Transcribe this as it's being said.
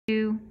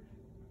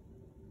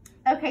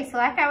Okay, so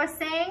like I was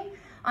saying,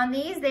 on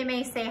these, they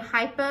may say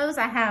hypos.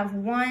 I have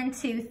 1,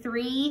 2,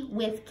 3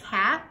 with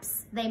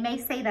caps. They may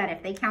say that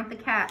if they count the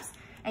caps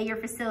at your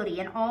facility.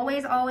 And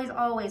always, always,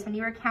 always, when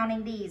you are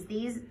counting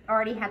these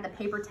already had the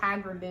paper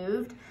tag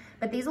removed,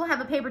 but these will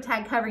have a paper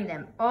tag covering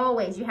them.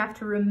 Always, you have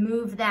to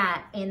remove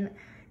that and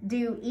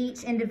do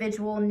each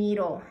individual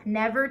needle.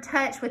 Never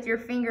touch with your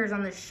fingers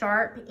on the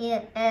sharp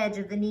edge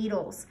of the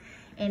needles.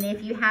 And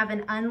if you have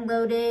an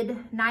unloaded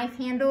knife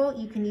handle,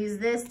 you can use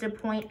this to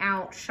point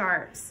out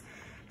sharps.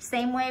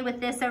 Same way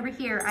with this over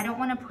here. I don't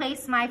want to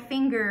place my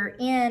finger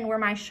in where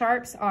my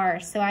sharps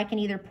are, so I can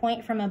either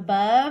point from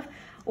above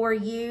or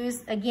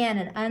use, again,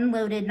 an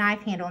unloaded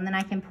knife handle, and then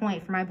I can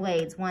point for my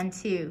blades. 1,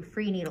 2,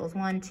 free needles,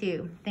 1,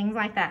 2, things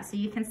like that. So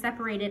you can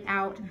separate it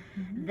out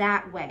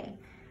that way.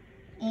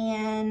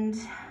 And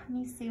let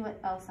me see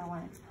what else I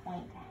want to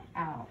point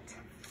out.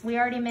 We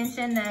already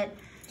mentioned that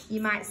you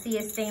might see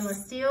a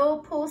stainless steel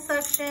pull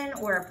suction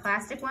or a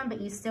plastic one,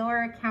 but you still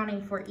are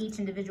accounting for each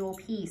individual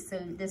piece. So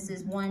this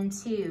is 1,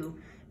 2,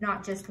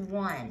 not just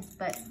one,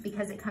 but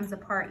because it comes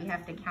apart, you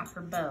have to account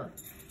for both.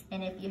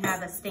 And if you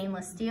have a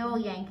stainless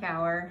steel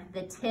Yankauer,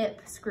 the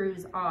tip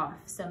screws off.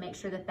 So make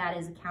sure that that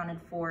is accounted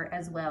for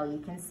as well. You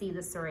can see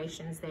the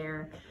serrations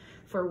there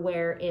for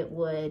where it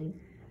would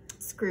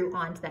screw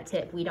onto that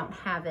tip. We don't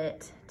have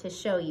it to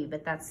show you,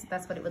 but that's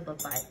what it would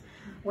look like.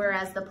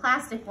 Whereas the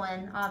plastic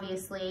one,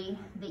 obviously,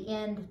 the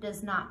end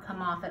does not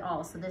come off at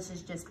all. So this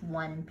is just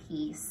one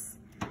piece.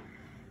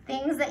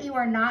 Things that you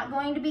are not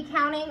going to be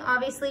counting,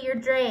 obviously your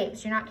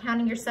drapes. You're not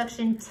counting your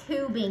suction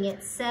tubing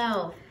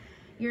itself.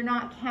 You're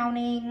not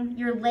counting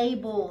your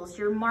labels,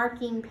 your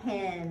marking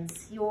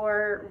pens,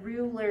 your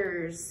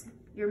rulers,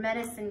 your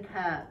medicine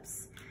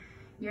cups,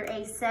 your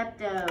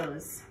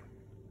aseptos.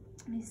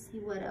 Let me see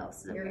what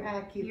else. Your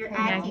AccuCount. Your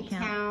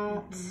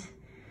AccuCount.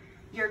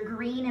 Your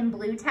green and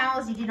blue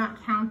towels, you do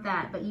not count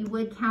that, but you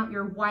would count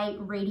your white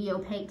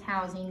radiopaque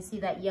towels, and you see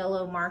that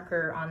yellow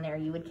marker on there.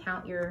 You would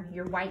count your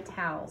white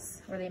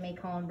towels, or they may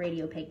call them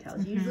radiopaque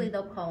towels. Usually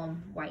they'll call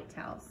them white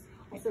towels.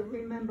 So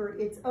remember,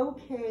 it's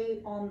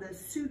okay on the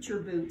suture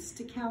boots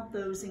to count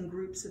those in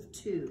groups of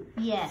 2.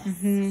 Yes.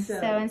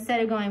 So instead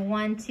of going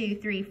 1, 2,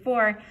 3,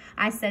 4,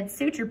 I said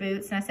suture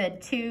boots, and I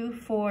said 2,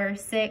 4,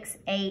 6,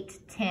 8,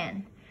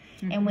 10.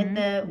 And with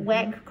the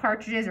WEC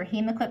cartridges or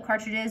HEMAClip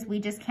cartridges, we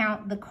just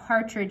count the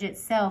cartridge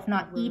itself,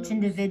 not each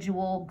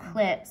individual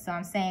clip. So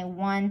I'm saying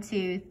 1,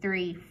 2,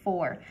 3,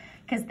 4,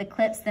 because the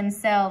clips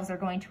themselves are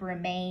going to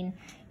remain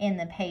in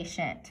the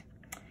patient.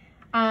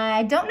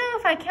 I don't know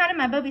if I counted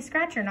my Bovie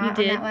scratch or not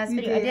on that last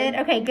video. I did?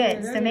 Okay,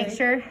 good. So make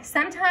sure.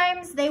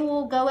 Sometimes they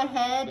will go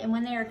ahead and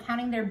when they are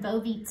counting their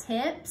Bovie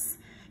tips,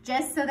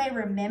 just so they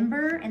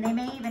remember, and they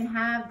may even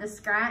have the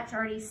scratch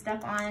already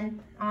stuck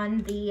on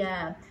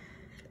the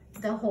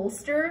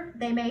holster,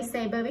 they may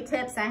say Bovie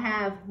tips, I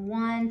have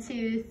 1,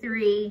 2,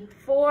 3,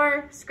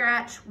 4,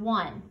 scratch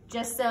 1,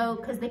 just so,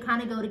 because they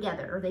kind of go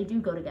together, or they do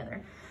go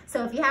together.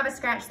 So if you have a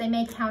scratch, they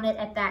may count it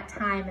at that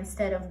time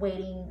instead of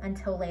waiting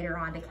until later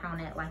on to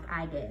count it like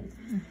I did.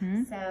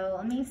 So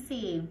let me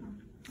see.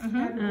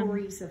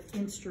 Categories of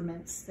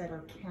instruments that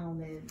are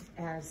counted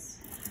as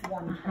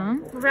one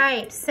category.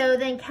 Right, so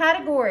then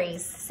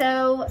categories.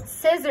 So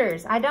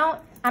scissors,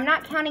 I'm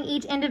not counting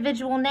each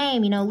individual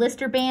name, you know,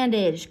 Lister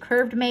bandage,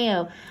 curved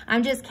Mayo.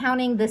 I'm just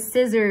counting the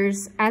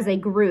scissors as a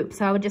group.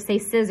 So I would just say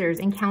scissors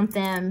and count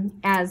them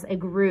as a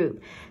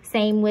group.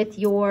 Same with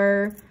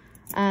your,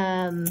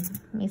 let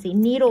me see,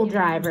 needle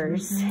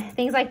drivers,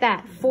 things like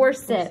that.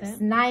 Forceps,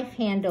 knife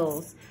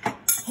handles,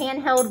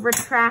 handheld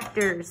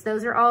retractors.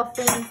 Those are all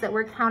things that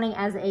we're counting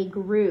as a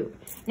group.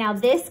 Now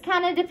this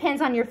kind of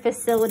depends on your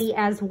facility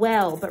as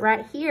well, but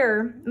right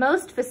here,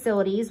 most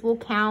facilities will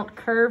count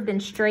curved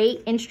and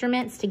straight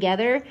instruments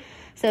together.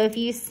 So if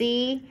you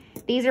see,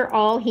 these are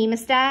all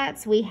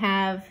hemostats. We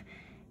have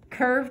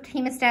curved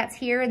hemostats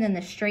here, and then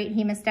the straight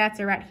hemostats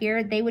are right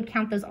here. They would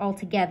count those all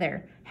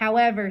together.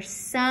 However,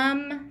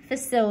 some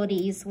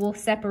facilities will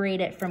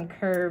separate it from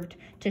curved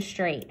to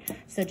straight.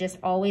 So just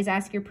always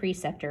ask your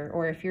preceptor,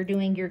 or if you're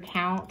doing your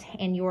count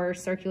and your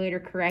circulator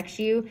corrects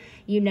you,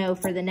 you know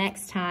for the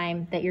next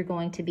time that you're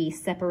going to be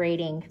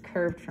separating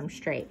curved from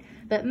straight.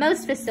 But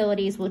most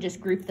facilities will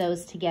just group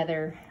those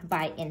together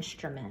by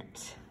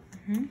instrument.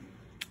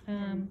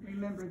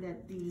 Remember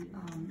that the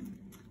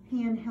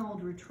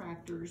handheld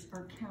retractors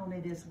are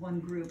counted as one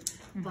group,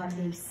 but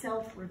a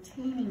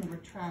self-retaining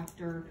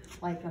retractor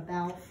like a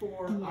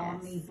Balfour,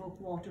 Omni,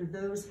 Bookwalter,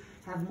 those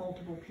have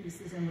multiple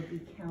pieces and would be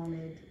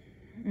counted.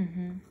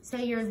 So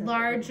your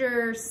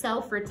larger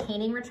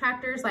self-retaining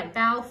retractors like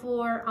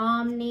Balfour,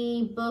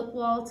 Omni,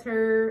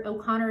 Bookwalter,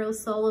 O'Connor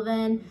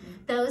O'Sullivan,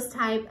 those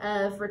type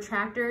of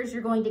retractors,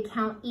 you're going to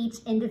count each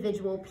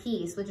individual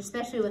piece, which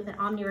especially with an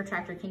Omni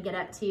retractor can get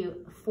up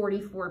to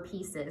 44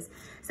 pieces.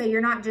 So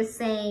you're not just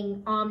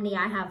saying Omni,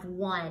 I have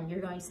 1. You're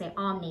going to say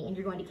Omni, and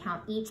you're going to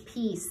count each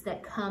piece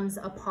that comes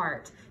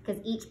apart, because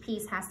each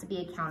piece has to be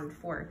accounted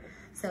for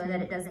so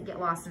that it doesn't get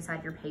lost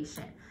inside your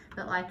patient.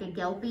 But like a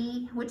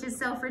Gelpy, which is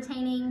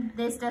self-retaining,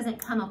 this doesn't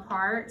come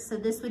apart. So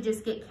this would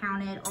just get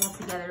counted all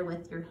together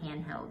with your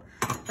handheld.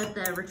 But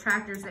the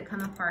retractors that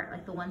come apart,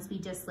 like the ones we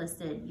just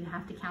listed, you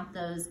have to count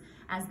those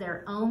as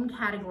their own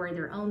category,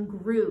 their own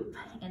group,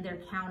 and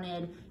they're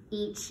counted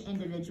each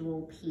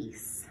individual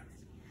piece.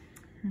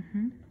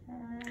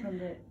 And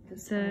the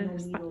spinal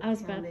needle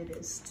counted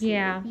as 2.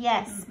 Yeah.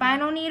 Yes,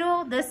 spinal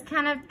needle, this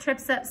kind of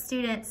trips up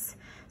students.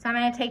 So I'm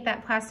gonna take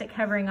that plastic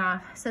covering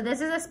off. So this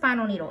is a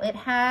spinal needle. It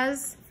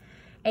has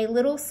a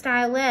little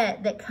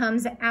stylet that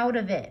comes out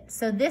of it.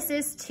 So this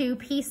is 2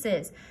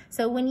 pieces.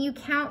 So when you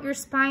count your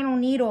spinal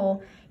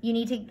needle, you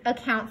need to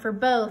account for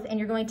both, and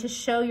you're going to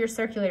show your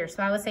circulator.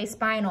 So I would say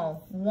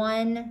spinal,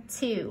 1,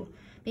 2,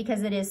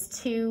 because it is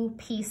 2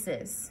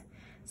 pieces.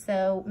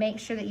 So make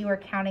sure that you are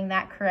counting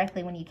that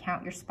correctly when you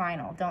count your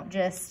spinal. Don't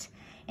just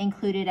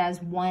include it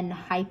as 1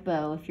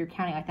 hypo. If you're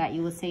counting like that,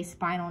 you will say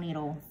spinal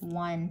needle,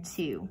 1,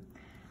 2,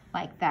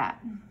 like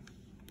that.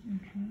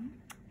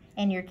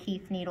 And your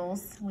Keith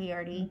needles, we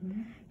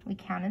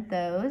counted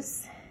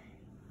those.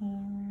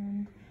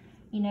 And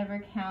you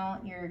never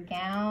count your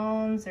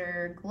gowns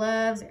or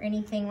gloves or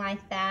anything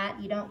like that.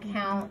 You don't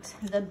count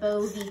the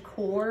Bovie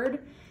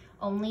cord.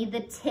 Only the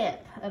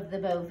tip of the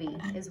Bovie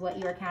is what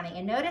you are counting.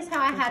 And notice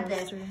how I had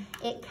this.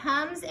 It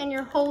comes in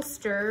your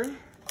holster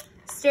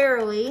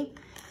sterilely,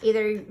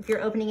 either if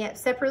you're opening it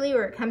separately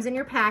or it comes in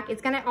your pack.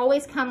 It's gonna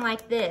always come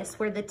like this,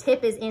 where the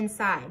tip is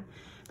inside.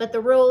 But the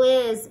rule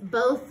is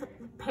both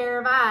pair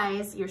of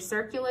eyes, your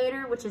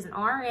circulator, which is an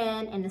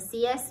RN, and the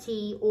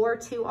CST, or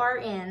 2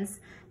 RNs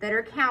that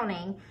are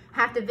counting,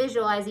 have to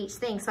visualize each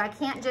thing. So I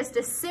can't just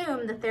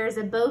assume that there's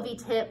a Bovie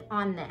tip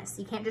on this.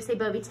 You can't just say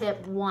Bovie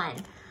tip 1.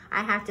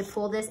 I have to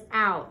pull this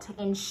out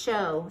and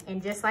show, and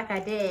just like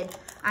I did,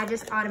 I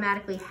just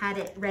automatically had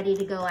it ready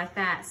to go like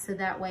that, so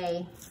that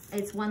way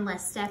it's one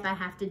less step I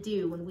have to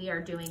do when we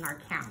are doing our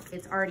count.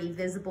 It's already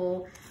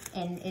visible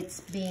and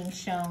it's being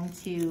shown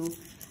to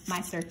my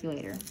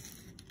circulator.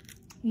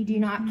 You do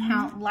not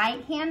count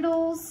light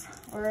handles,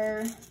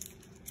 or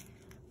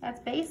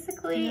that's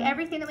basically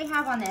everything that we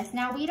have on this.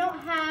 Now we don't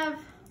have,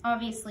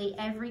 obviously,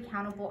 every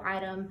countable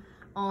item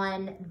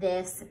on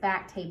this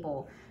back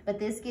table, but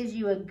this gives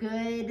you a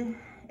good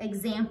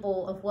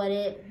example of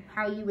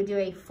how you would do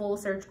a full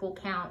surgical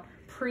count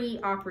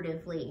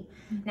pre-operatively.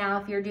 Now,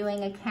 if you're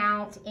doing a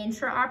count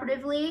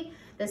intra-operatively,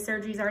 the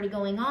surgery's already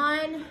going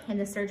on and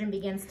the surgeon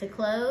begins to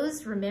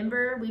close.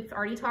 Remember, we've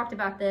already talked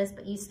about this,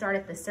 but you start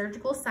at the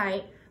surgical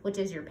site, which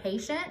is your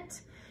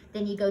patient,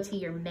 then you go to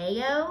your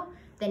Mayo,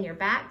 then your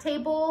back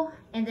table,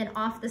 and then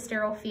off the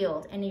sterile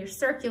field. And your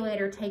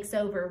circulator takes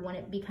over when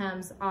it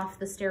becomes off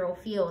the sterile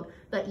field,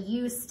 but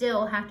you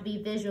still have to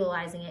be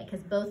visualizing it,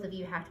 because both of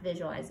you have to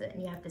visualize it.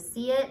 And you have to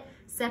see it,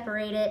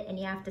 separate it, and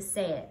you have to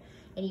say it.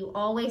 And you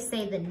always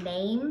say the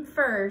name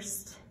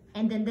first,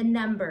 and then the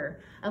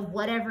number of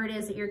whatever it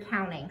is that you're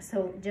counting.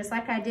 So just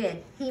like I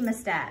did,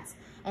 hemostats,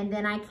 and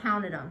then I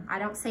counted them. I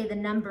don't say the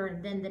number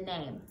and then the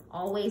name.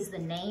 Always the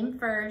name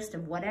first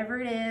of whatever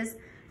it is,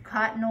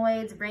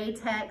 cottonoids,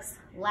 Ratex,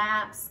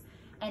 laps,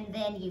 and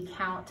then you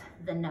count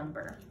the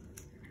number.